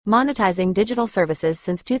monetizing digital services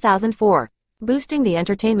since 2004, boosting the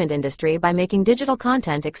entertainment industry by making digital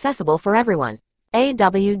content accessible for everyone.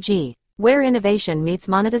 AWG, where innovation meets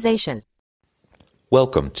monetization.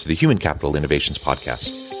 Welcome to the Human Capital Innovations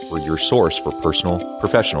Podcast. We're your source for personal,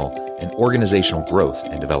 professional, and organizational growth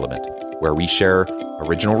and development, where we share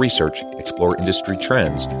original research, explore industry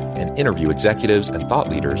trends, and interview executives and thought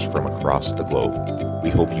leaders from across the globe. We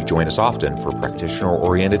hope you join us often for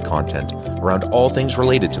practitioner-oriented content around all things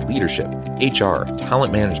related to leadership, HR,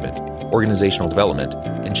 talent management, organizational development,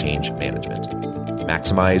 and change management.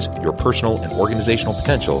 Maximize your personal and organizational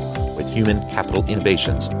potential with Human Capital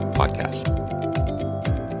Innovations Podcast.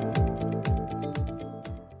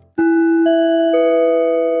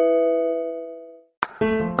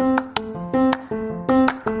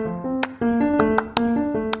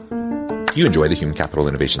 If you enjoy the Human Capital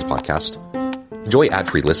Innovations Podcast, enjoy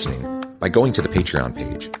ad-free listening by going to the Patreon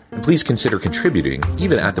page, and please consider contributing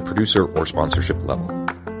even at the producer or sponsorship level.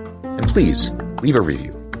 And please leave a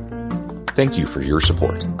review. Thank you for your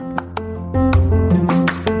support.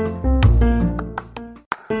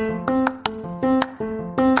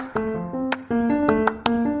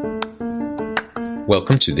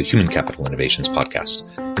 Welcome to the Human Capital Innovations Podcast.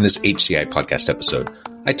 In this HCI podcast episode,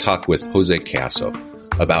 I talk with Jose Cayasso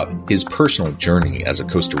about his personal journey as a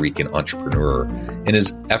Costa Rican entrepreneur and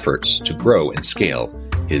his efforts to grow and scale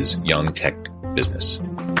his young tech business.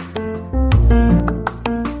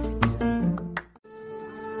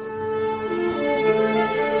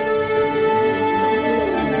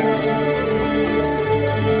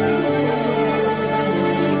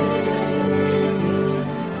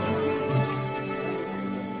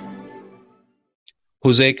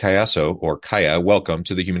 Jose Cayasso, or Kaya, welcome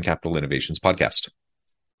to the Human Capital Innovations Podcast.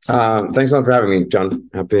 Thanks a lot for having me, John.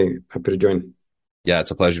 Happy to join. Yeah, it's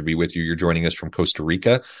a pleasure to be with you. You're joining us from Costa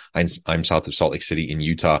Rica. I'm south of Salt Lake City in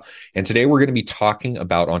Utah. And today we're going to be talking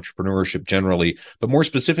about entrepreneurship generally, but more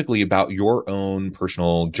specifically about your own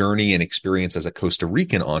personal journey and experience as a Costa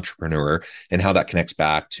Rican entrepreneur and how that connects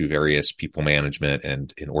back to various people management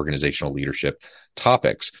and organizational leadership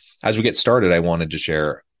topics. As we get started, I wanted to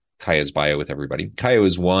share Kaya's bio with everybody. Kaya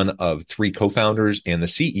is one of three co-founders and the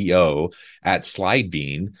CEO at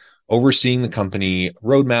Slidebean, overseeing the company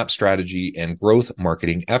roadmap, strategy, and growth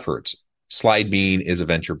marketing efforts. Slidebean is a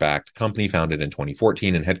venture-backed company founded in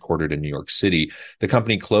 2014 and headquartered in New York City. The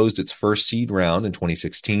company closed its first seed round in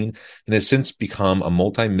 2016 and has since become a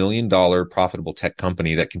multi-million-dollar profitable tech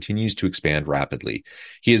company that continues to expand rapidly.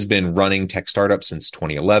 He has been running tech startups since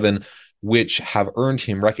 2011, which have earned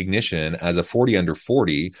him recognition as a 40 under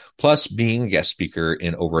 40, plus being a guest speaker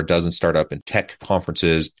in over a dozen startup and tech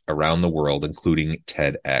conferences around the world, including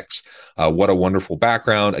TEDx. What a wonderful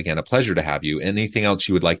background. Again, a pleasure to have you. Anything else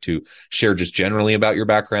you would like to share just generally about your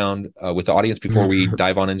background with the audience before we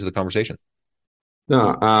dive on into the conversation?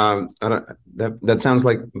 No, that sounds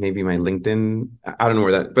like maybe my LinkedIn. I don't know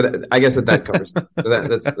where that, but I guess that covers.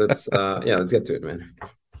 Yeah, let's get to it, man.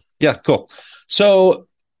 Yeah, cool. So,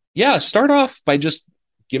 yeah, start off by just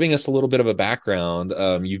giving us a little bit of a background.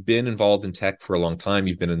 You've been involved in tech for a long time.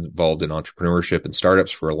 You've been involved in entrepreneurship and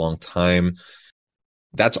startups for a long time.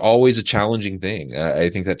 That's always a challenging thing. I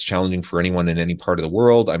think that's challenging for anyone in any part of the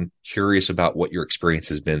world. I'm curious about what your experience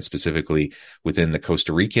has been specifically within the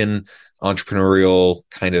Costa Rican entrepreneurial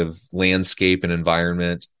kind of landscape and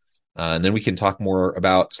environment. And then we can talk more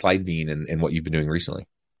about Slidebean and what you've been doing recently.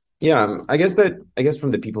 Yeah, I guess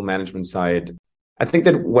from the people management side, I think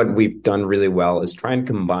that what we've done really well is try and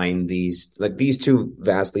combine these two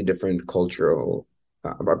vastly different cultural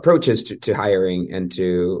approaches to hiring and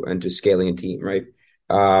to scaling a team, right?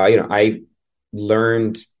 I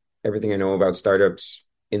learned everything I know about startups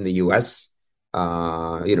in the US,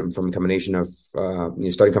 from a combination of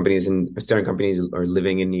starting companies or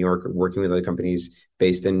living in New York or working with other companies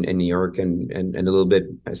based in New York and a little bit.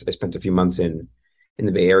 I spent a few months in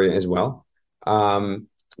the Bay Area as well.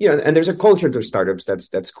 And there's a culture to startups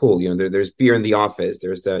that's cool. There's beer in the office.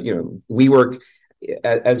 There's WeWork.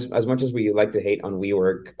 As much as we like to hate on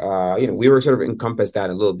WeWork, WeWork sort of encompassed that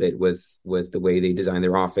a little bit with the way they design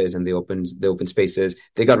their office and the open spaces.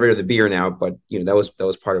 They got rid of the beer now, but that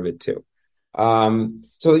was part of it too.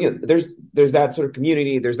 So there's that sort of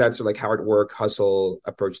community. There's that sort of like hard work, hustle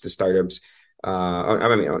approach to startups.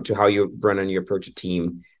 To how you run and you approach a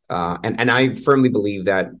team. And I firmly believe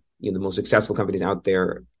that the most successful companies out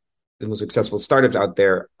there, the most successful startups out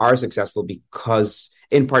there are successful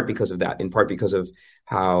in part because of that, in part because of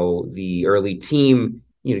how the early team,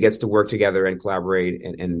 gets to work together and collaborate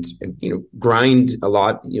and grind a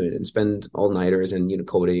lot, and spend all-nighters and,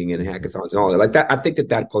 coding and hackathons and all that. Like that, I think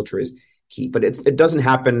that culture is key, but it doesn't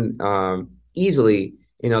happen easily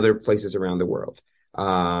in other places around the world.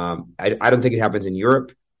 I don't think it happens in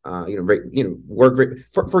Europe. Work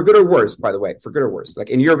for good or worse, by the way, for good or worse. Like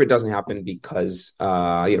in Europe, it doesn't happen because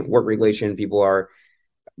work regulation, people are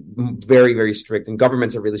very, very strict, and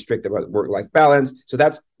governments are really strict about work-life balance. So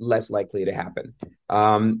that's less likely to happen.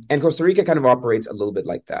 And Costa Rica kind of operates a little bit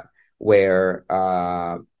like that, where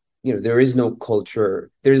there is no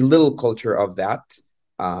culture. There's little culture of that,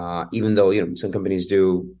 even though some companies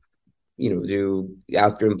do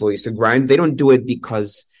ask their employees to grind. They don't do it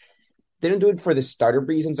because they don't do it for the startup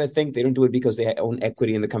reasons. I think they don't do it because they own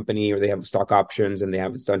equity in the company or they have stock options and they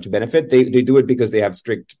have it done to benefit. They do it because they have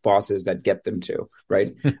strict bosses that get them to,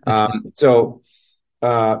 right? But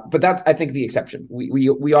that's, I think, the exception.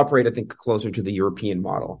 We operate, I think, closer to the European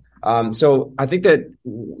model. So I think that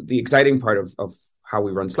the exciting part of how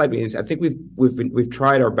we run Slightly is I think we've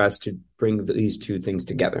tried our best to bring these two things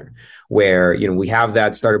together, where we have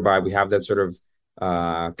that started by, we have that sort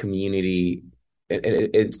of community.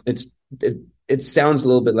 It sounds a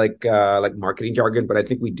little bit like marketing jargon, but I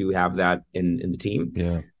think we do have that in the team.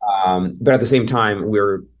 Yeah. But at the same time,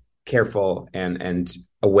 we're careful and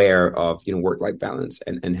aware of work-life balance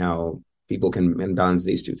and how people can balance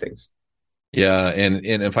these two things. Yeah, and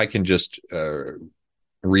if I can just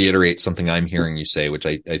reiterate something I'm hearing you say, which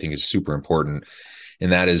I think is super important,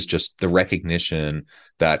 and that is just the recognition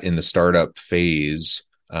that in the startup phase,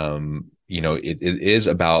 it is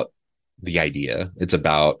about the idea. It's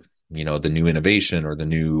about the new innovation or the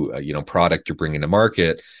new product you're bringing to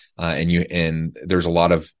market, and there's a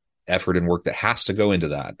lot of effort and work that has to go into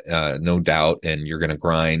that, no doubt. And you're going to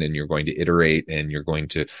grind and you're going to iterate and there's going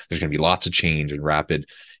to be lots of change and rapid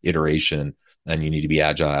iteration, and you need to be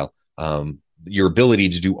agile. Your ability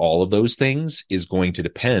to do all of those things is going to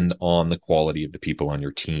depend on the quality of the people on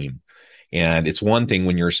your team. And it's one thing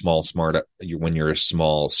when you're a small startup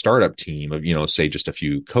team of, say just a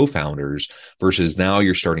few co-founders versus now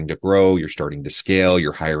you're starting to grow, you're starting to scale,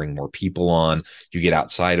 you're hiring more people on, you get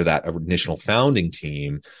outside of that initial founding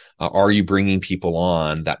team. Are you bringing people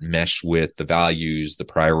on that mesh with the values, the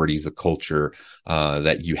priorities, the culture,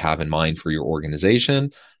 that you have in mind for your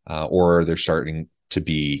organization? Or are there starting to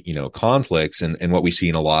be, conflicts? And what we see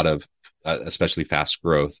in a lot of, especially fast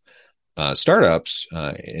growth, startups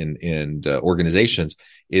and organizations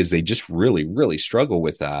is they just really, really struggle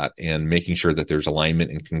with that and making sure that there's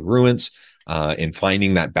alignment and congruence in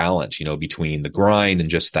finding that balance, between the grind and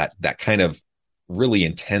just that kind of really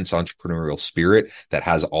intense entrepreneurial spirit that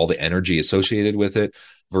has all the energy associated with it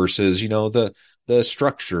versus, the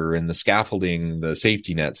structure and the scaffolding, the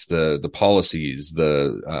safety nets, the policies,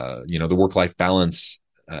 the work-life balance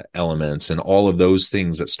elements and all of those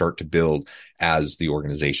things that start to build as the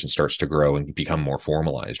organization starts to grow and become more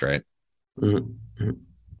formalized, right? Mm-hmm.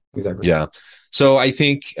 Exactly. Yeah. So I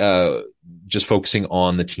think just focusing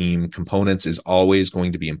on the team components is always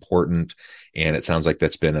going to be important. And it sounds like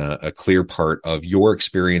that's been a clear part of your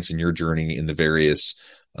experience and your journey in the various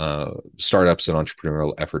startups and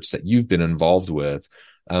entrepreneurial efforts that you've been involved with.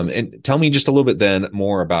 And tell me just a little bit then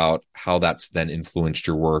more about how that's then influenced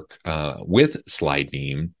your work with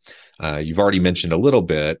Slidebeam. You've already mentioned a little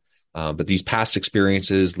bit, but these past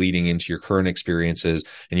experiences leading into your current experiences,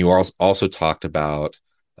 and you also talked about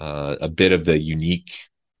a bit of the unique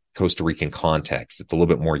Costa Rican context. It's a little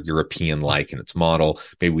bit more European-like in its model.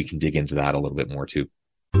 Maybe we can dig into that a little bit more too.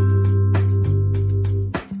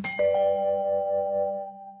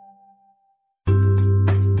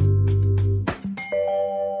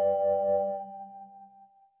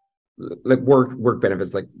 Like work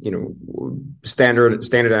benefits, like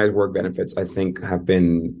standardized work benefits, I think have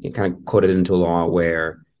been kind of coded into law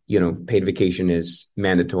where paid vacation is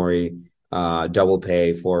mandatory, double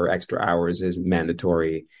pay for extra hours is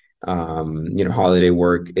mandatory, holiday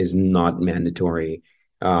work is not mandatory,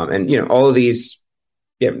 and all of these.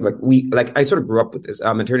 Yeah, I sort of grew up with this.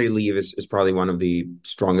 Maternity leave is probably one of the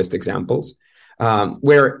strongest examples.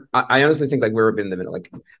 Where I honestly think we're a bit in the middle.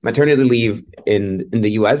 Like maternity leave in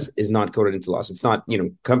the US is not coded into law. So it's not,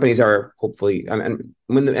 companies are hopefully, and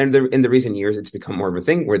in the recent years, it's become more of a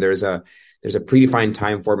thing where there's a predefined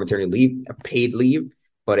time for maternity leave, a paid leave,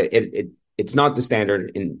 but it's not the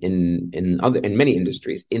standard in many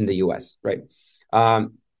industries in the US, right?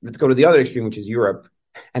 Let's go to the other extreme, which is Europe.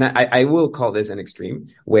 And I will call this an extreme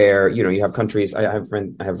where, you have countries, I have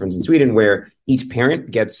friends in Sweden where each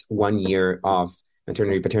parent gets 1 year of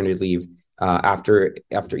paternity leave after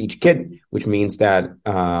each kid, which means that,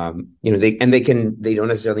 they don't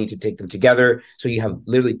necessarily need to take them together. So you have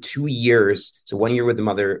literally 2 years. So 1 year with the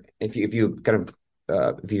mother, if you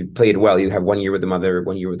play it well, you have 1 year with the mother,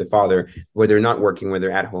 1 year with the father, where they're not working, where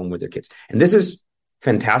they're at home with their kids. And this is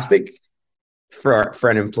fantastic for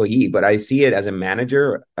an employee, but I see it as a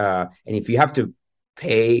manager. And if you have to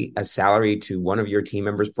pay a salary to one of your team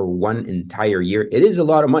members for one entire year, it is a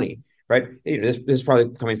lot of money, right? This is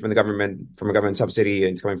probably coming from the government, from a government subsidy,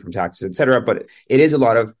 and it's coming from taxes, et cetera. But it is a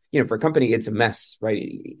lot of, for a company, it's a mess, right?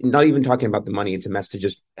 Not even talking about the money, it's a mess to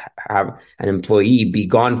just have an employee be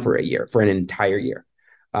gone for a year, for an entire year.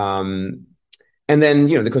 And then,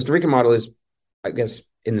 the Costa Rican model is, I guess,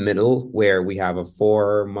 in the middle, where we have a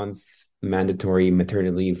 4-month mandatory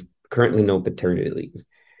maternity leave, currently no paternity leave.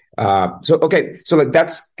 So like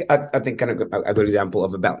that's, I think, kind of a good example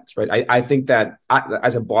of a balance, right? I think that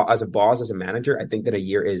as a boss, as a manager, I think that a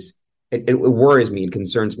year is, it worries me, it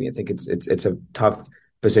concerns me. I think it's a tough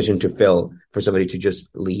position to fill for somebody to just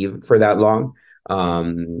leave for that long.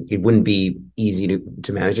 It wouldn't be easy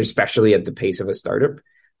to manage, especially at the pace of a startup.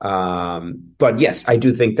 But yes, I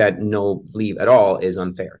do think that no leave at all is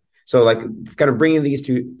unfair. So like kind of bringing these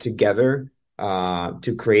two together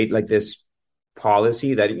to create like this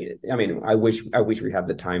policy that, I wish we had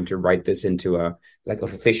the time to write this into a like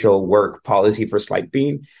official work policy for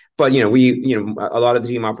Slightbean. But, a lot of the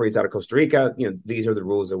team operates out of Costa Rica. These are the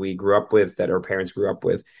rules that we grew up with, that our parents grew up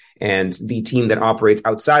with. And the team that operates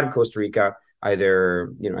outside of Costa Rica,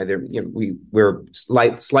 we're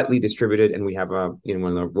slightly distributed, and we have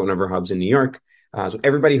one of our hubs in New York. So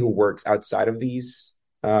everybody who works outside of these,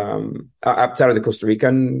 outside of the Costa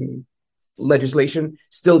Rican legislation,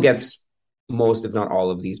 still gets most, if not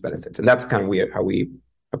all, of these benefits. And that's kind of how we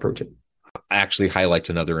approach it. Actually highlights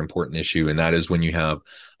another important issue, and that is when you have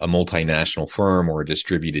a multinational firm or a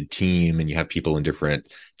distributed team and you have people in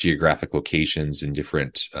different geographic locations in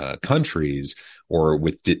different countries, or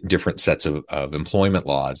with different sets of employment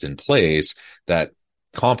laws in place, that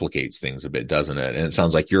complicates things a bit, doesn't it? And it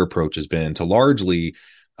sounds like your approach has been to largely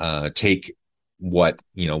take what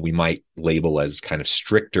we might label as kind of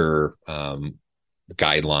stricter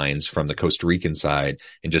guidelines from the Costa Rican side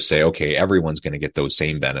and just say, okay, everyone's going to get those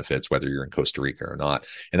same benefits, whether you're in Costa Rica or not.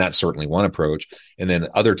 And that's certainly one approach. And then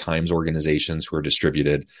other times, organizations who are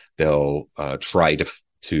distributed, they'll try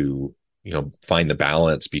to find the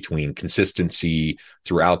balance between consistency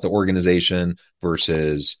throughout the organization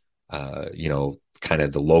versus, kind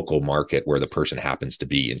of the local market where the person happens to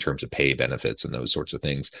be in terms of pay, benefits, and those sorts of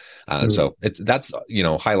things. So that's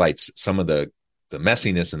highlights some of the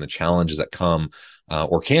messiness and the challenges that come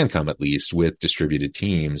or can come, at least, with distributed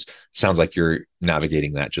teams. Sounds like you're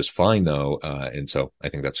navigating that just fine, though. And so I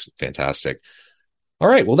think that's fantastic. All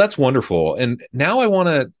right. Well, that's wonderful. And now I want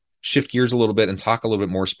to shift gears a little bit and talk a little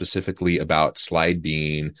bit more specifically about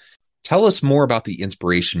Slightbean. Tell us more about the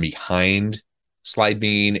inspiration behind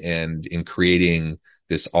Slightbean and in creating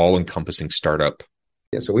this all-encompassing startup.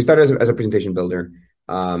 Yeah. So we started as a presentation builder.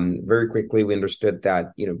 Very quickly, we understood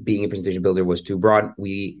that, being a presentation builder was too broad.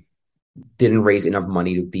 We didn't raise enough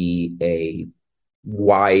money to be a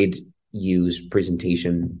wide use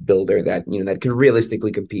presentation builder that could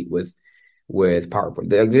realistically compete with PowerPoint.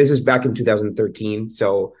 This is back in 2013.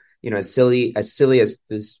 So, as silly as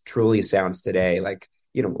this truly sounds today, like,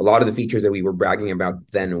 a lot of the features that we were bragging about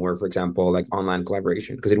then were, for example, like online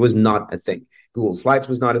collaboration, because it was not a thing. Google Slides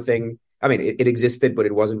was not a thing. I mean, it existed, but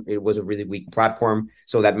it was a really weak platform.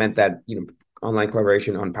 So that meant that, online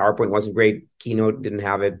collaboration on PowerPoint wasn't great. Keynote didn't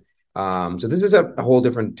have it. So this is a whole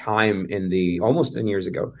different time almost 10 years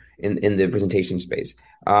ago in the presentation space.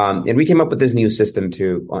 And we came up with this new system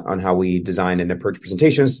on how we design and approach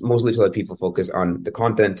presentations, mostly so that people focus on the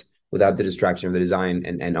content without the distraction of the design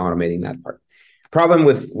and automating that part. Problem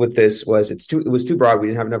with this was it was too broad. We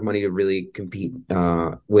didn't have enough money to really compete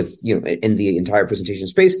with in the entire presentation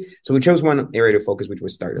space. So we chose one area to focus, which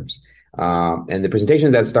was startups. And the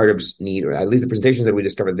presentations that startups need, or at least the presentations that we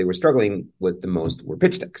discovered they were struggling with the most, were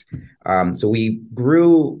pitch decks. So we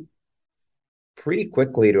grew pretty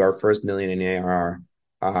quickly to our first $1 million in ARR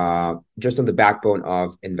just on the backbone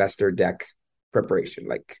of investor deck preparation.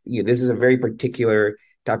 Like, this is a very particular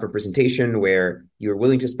type of presentation where you're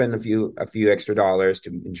willing to spend a few extra dollars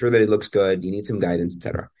to ensure that it looks good. You need some guidance,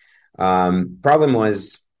 etc. Problem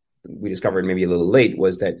was, we discovered maybe a little late,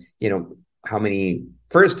 was that how many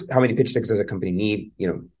pitch decks does a company need?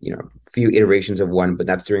 A few iterations of one, but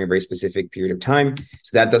that's during a very specific period of time.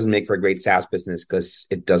 So that doesn't make for a great SaaS business, because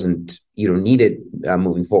you don't need it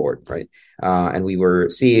moving forward, right? And we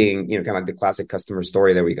were seeing kind of like the classic customer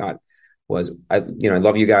story that we got was, I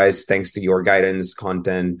love you guys. Thanks to your guidance,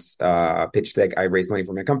 content, pitch deck, I raised money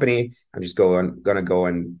for my company. I'm just gonna go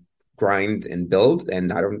and grind and build,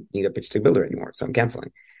 and I don't need a pitch deck builder anymore, so I'm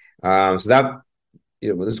canceling. So that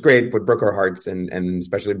it was great, but broke our hearts and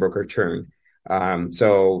especially broke our churn.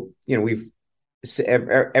 So we've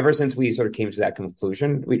ever since we sort of came to that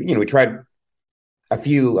conclusion, we tried a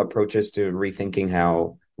few approaches to rethinking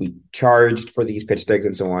how we charged for these pitch decks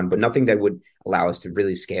and so on, but nothing that would allow us to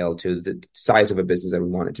really scale to the size of a business that we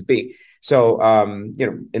want it to be. So,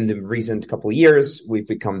 in the recent couple of years, we've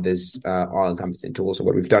become this all-encompassing tool. So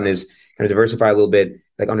what we've done is kind of diversify a little bit,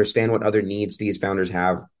 like understand what other needs these founders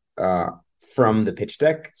have from the pitch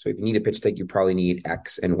deck. So if you need a pitch deck, you probably need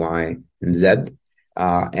X and Y and Z.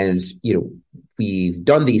 And we've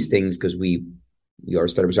done these things because we are a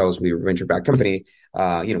startup ourselves. We were a venture-backed company.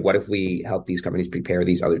 What if we help these companies prepare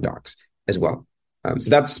these other docs as well?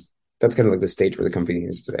 So that's kind of like the stage where the company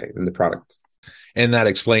is today and the product. And that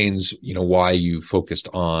explains, why you focused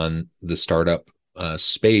on the startup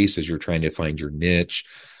space as you're trying to find your niche.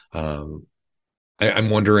 I'm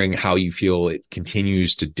wondering how you feel it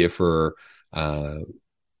continues to differ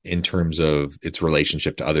in terms of its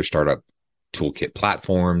relationship to other startup toolkit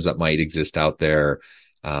platforms that might exist out there.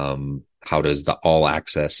 How does the all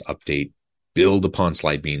access update build upon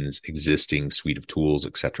Slidebean's existing suite of tools,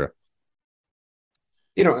 et cetera?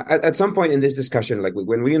 At some point in this discussion, like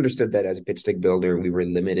when we understood that as a pitch deck builder, we were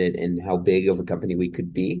limited in how big of a company we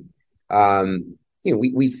could be.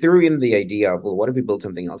 We threw in the idea of, well, what if we build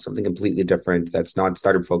something else, something completely different that's not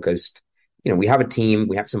startup focused? We have a team,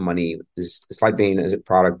 we have some money. This Slidebean as a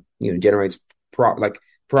product, generates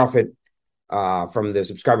profit from the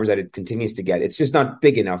subscribers that it continues to get. It's just not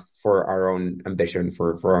big enough for our own ambition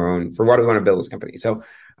for what we want to build this company. So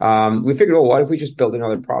we figured, well, what if we just build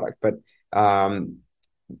another product? But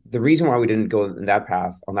the reason why we didn't go on that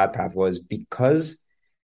path was because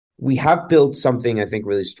we have built something I think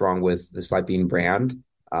really strong with the Slidebean brand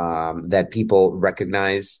that people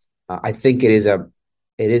recognize. I think it is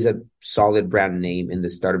a solid brand name in the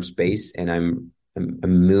startup space, and I'm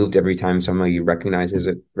moved every time somebody recognizes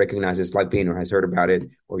Slidebean or has heard about it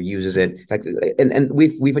or uses it. And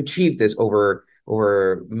we've achieved this over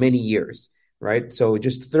many years, right? So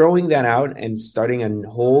just throwing that out and starting a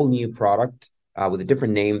whole new product with a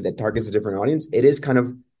different name that targets a different audience, it is kind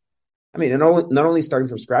of, not only starting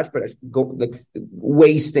from scratch, but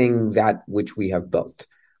wasting that which we have built,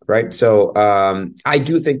 right? So I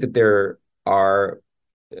do think that there are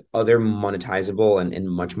other monetizable and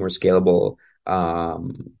much more scalable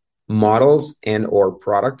models and or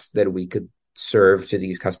products that we could serve to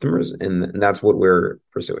these customers, and that's what we're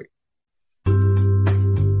pursuing.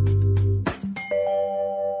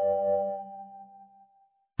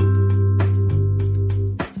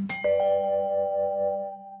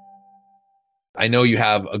 I know you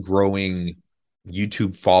have a growing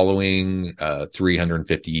YouTube following,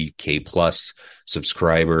 350K plus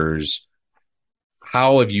subscribers.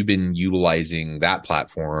 How have you been utilizing that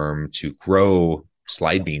platform to grow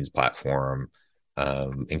Slidebean's platform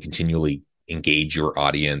and continually engage your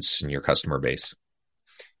audience and your customer base?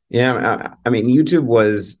 Yeah, YouTube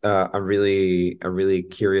was a really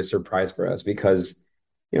curious surprise for us because,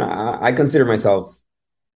 I consider myself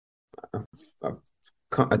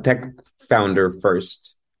a tech founder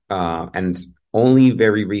first, and only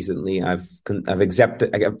very recently I've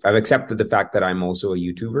accepted the fact that I'm also a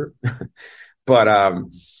YouTuber. But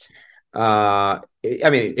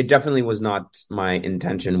it definitely was not my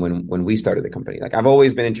intention when we started the company. Like, I've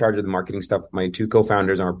always been in charge of the marketing stuff. My two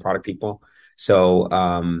co-founders are product people, so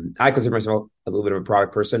I consider myself a little bit of a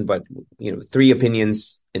product person. But three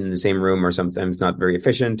opinions in the same room are sometimes not very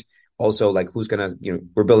efficient. Also, like, who's gonna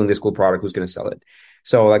we're building this cool product, who's gonna sell it?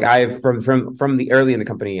 So like I've from the early in the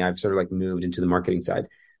company, I've sort of like moved into the marketing side.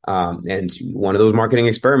 And one of those marketing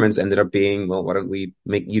experiments ended up being, well, why don't we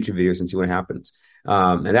make YouTube videos and see what happens?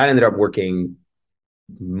 And that ended up working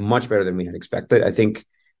much better than we had expected. I think,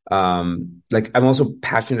 I'm also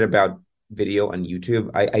passionate about video on YouTube.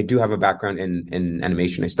 I do have a background in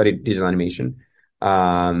animation. I studied digital animation,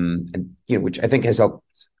 and which I think has helped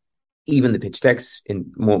even the pitch decks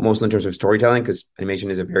mostly in terms of storytelling, because animation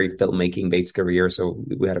is a very filmmaking based career. So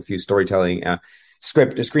we had a few storytelling,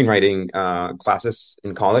 screenwriting classes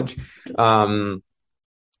in college. But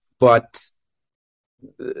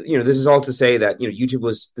this is all to say that YouTube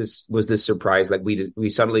was this surprise. Like we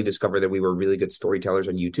suddenly discovered that we were really good storytellers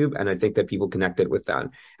on YouTube, and I think that people connected with that.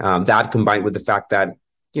 That combined with the fact that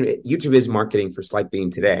YouTube is marketing for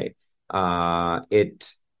Slidebean today.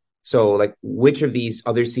 So like, which of these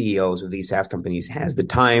other CEOs of these SaaS companies has the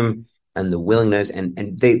time and the willingness and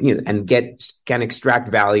they can extract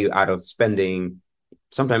value out of spending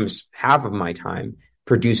sometimes half of my time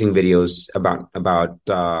producing videos about how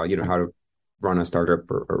to run a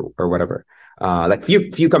startup or whatever. Like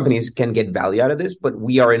few companies can get value out of this, but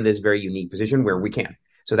we are in this very unique position where we can.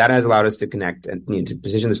 So that has allowed us to connect and to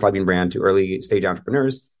position the Slidebean brand to early stage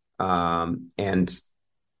entrepreneurs, and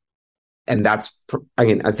and that's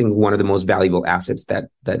again, I think one of the most valuable assets that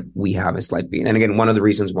we have is Lightbeam. And again, one of the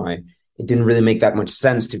reasons why it didn't really make that much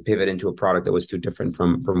sense to pivot into a product that was too different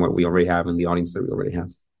from what we already have and the audience that we already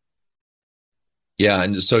have. Yeah.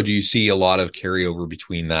 And so do you see a lot of carryover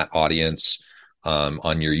between that audience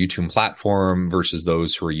on your YouTube platform versus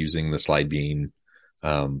those who are using the Slidebean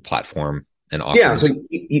platform and offerings? Yeah. So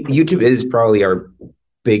YouTube is probably our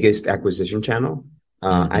biggest acquisition channel.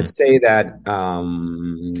 I'd say that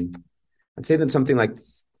something like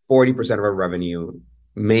 40% of our revenue,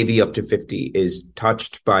 maybe up to 50, is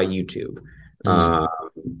touched by YouTube,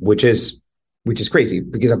 which is crazy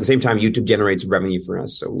because at the same time YouTube generates revenue for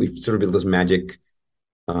us. So we've sort of built this magic,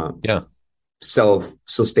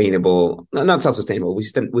 self-sustainable, not self-sustainable. We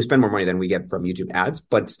spend more money than we get from YouTube ads,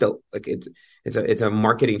 but still, like it's a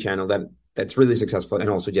marketing channel that's really successful and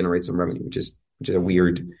also generates some revenue, which is a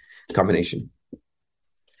weird combination.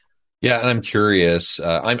 Yeah, and I'm curious.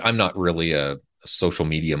 I'm not really a social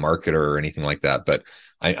media marketer or anything like that, but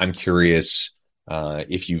I'm curious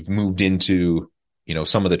if you've moved into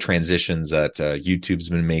some of the transitions that YouTube's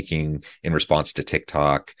been making in response to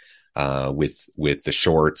TikTok with the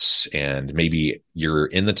shorts, and maybe you're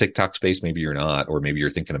in the TikTok space, maybe you're not, or maybe you're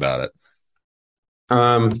thinking about it.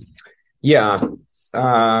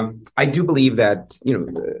 I do believe that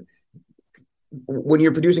when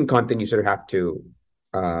you're producing content, you sort of have to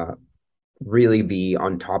really be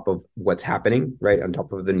on top of what's happening, right? On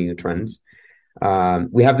top of the new trends.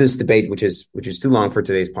 We have this debate, which is too long for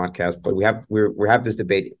today's podcast, but we have this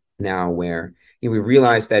debate now where we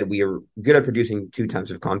realize that we are good at producing two types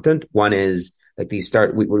of content. One is like these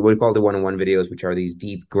we call the one-on-one videos, which are these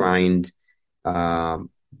deep grind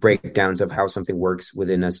breakdowns of how something works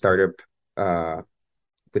within a startup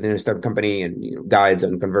company, and guides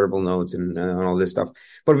on convertible notes and all this stuff.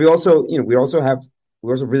 But we're also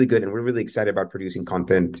really good, and we're really excited about producing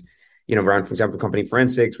content, around, for example, company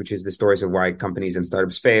forensics, which is the stories of why companies and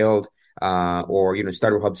startups failed, or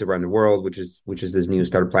startup hubs around the world, which is this new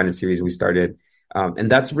Startup Planet series we started, and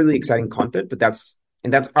that's really exciting content. But that's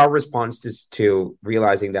our response to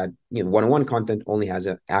realizing that one-on-one content only has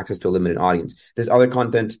access to a limited audience. This other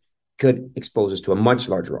content could expose us to a much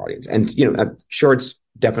larger audience, and shorts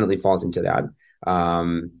definitely falls into that.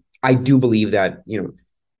 I do believe that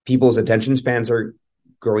people's attention spans are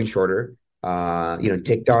growing shorter.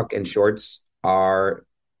 TikTok and shorts are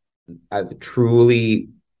a truly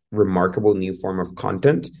remarkable new form of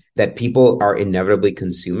content that people are inevitably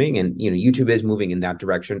consuming, and YouTube is moving in that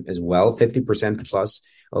direction as well. 50% plus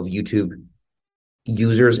of YouTube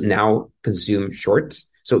users now consume shorts,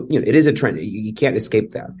 so it is a trend. You can't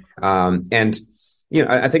escape that. I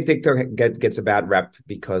think TikTok gets a bad rep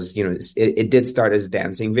because it did start as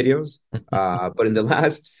dancing videos, but in the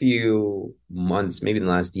last few months, maybe in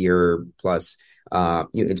the last year plus,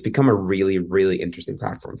 it's become a really, really interesting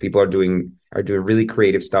platform. People are doing really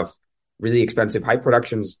creative stuff, really expensive, high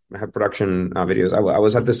production videos. I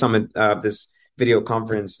was at the summit, this video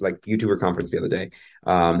conference, like YouTuber conference, the other day,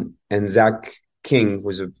 and Zach King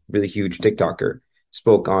was a really huge TikToker,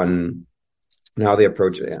 spoke on how they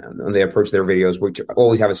approach their videos, which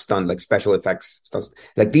always have a stunt, like special effects stuff.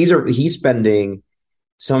 Like he's spending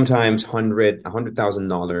sometimes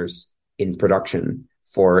 $100,000 in production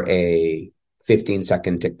for a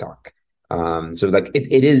 15-second TikTok. So like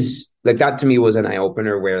it is like that to me was an eye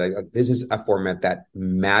opener where like this is a format that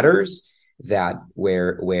matters, that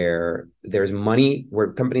where there's money,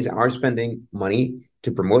 where companies are spending money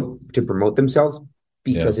to promote themselves,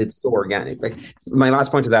 because it's so organic. Like my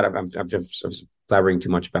last point to that, I'm just blabbering too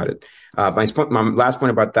much about it. My last point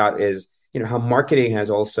about that is, how marketing has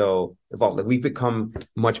also evolved. Like we've become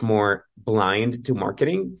much more blind to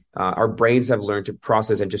marketing. Our brains have learned to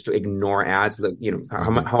process and just to ignore ads. Like,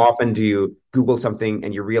 how often do you Google something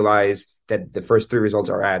and you realize that the first 3 results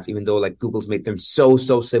are ads, even though like Google's made them so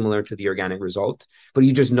similar to the organic result, but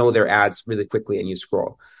you just know they're ads really quickly and you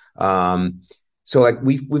scroll. So like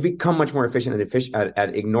we've become much more efficient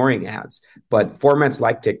at ignoring ads, but formats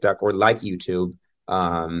like TikTok or like YouTube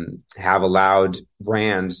have allowed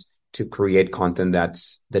brands to create content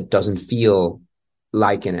that doesn't feel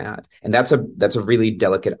like an ad, and that's a really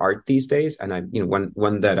delicate art these days. And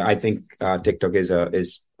one that I think TikTok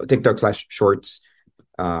is TikTok/shorts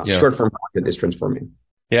short form content is transforming.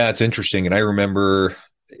 Yeah, it's interesting, and I remember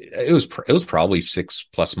it was probably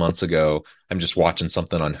 6+ months ago. I'm just watching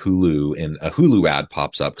something on Hulu, and a Hulu ad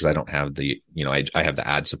pops up because I don't have the I have the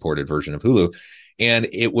ad supported version of Hulu. And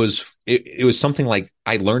it was something like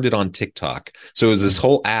I learned it on TikTok. So it was this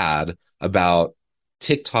whole ad about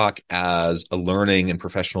TikTok as a learning and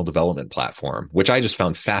professional development platform, which I just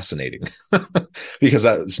found fascinating because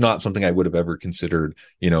that's not something I would have ever considered,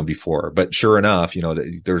 before. But sure enough,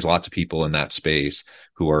 there's lots of people in that space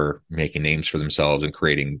who are making names for themselves and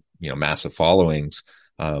creating, massive followings,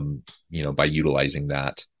 by utilizing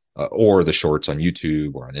that, or the shorts on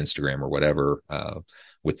YouTube or on Instagram or whatever,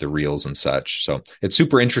 with the reels and such. So it's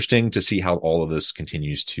super interesting to see how all of this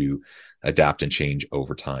continues to adapt and change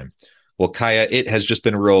over time. Well, Kaya, it has just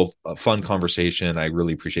been a real fun conversation. I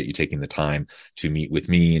really appreciate you taking the time to meet with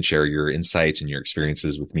me and share your insights and your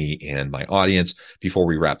experiences with me and my audience. Before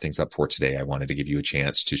we wrap things up for today, I wanted to give you a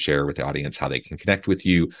chance to share with the audience how they can connect with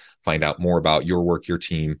you, find out more about your work, your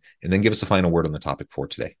team, and then give us a final word on the topic for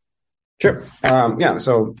today. Sure.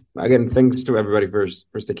 So again, thanks to everybody for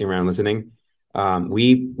sticking around listening.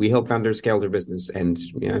 We help founders scale their business, and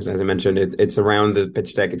as I mentioned, it's around the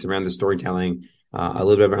pitch deck, it's around the storytelling, a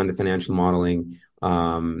little bit around the financial modeling,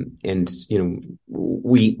 and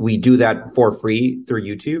we do that for free through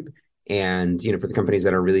YouTube. And for the companies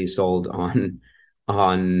that are really sold on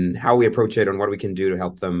how we approach it and what we can do to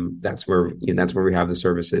help them, that's where we have the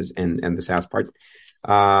services and the SaaS part.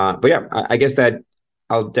 But yeah, I guess that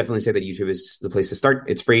I'll definitely say that YouTube is the place to start.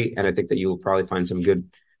 It's free, and I think that you will probably find some good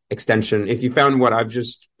extension. If you found what I've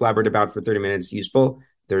just blabbered about for 30 minutes useful,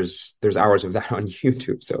 there's hours of that on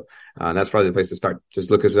YouTube. So that's probably the place to start.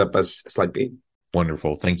 Just look us up as Slide B.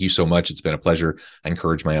 Wonderful. Thank you so much. It's been a pleasure. I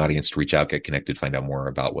encourage my audience to reach out, get connected, find out more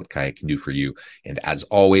about what Kaya can do for you. And as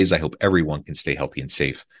always, I hope everyone can stay healthy and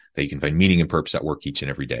safe, that you can find meaning and purpose at work each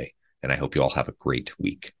and every day. And I hope you all have a great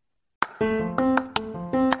week. Do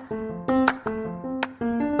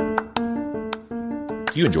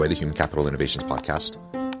you enjoy the Human Capital Innovations podcast?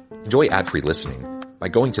 Enjoy ad-free listening by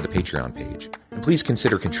going to the Patreon page, and please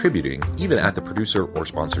consider contributing even at the producer or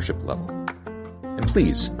sponsorship level. And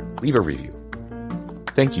please leave a review.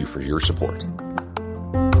 Thank you for your support.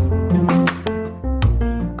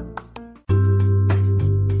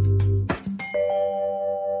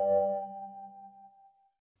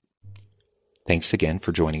 Thanks again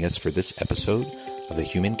for joining us for this episode of the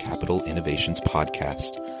Human Capital Innovations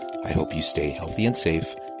podcast. I hope you stay healthy and safe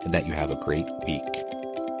and that you have a great week.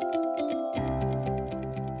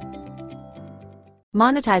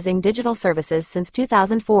 Monetizing digital services since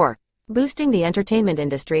 2004. Boosting the entertainment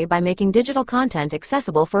industry by making digital content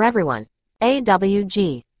accessible for everyone.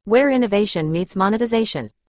 AWG, where innovation meets monetization.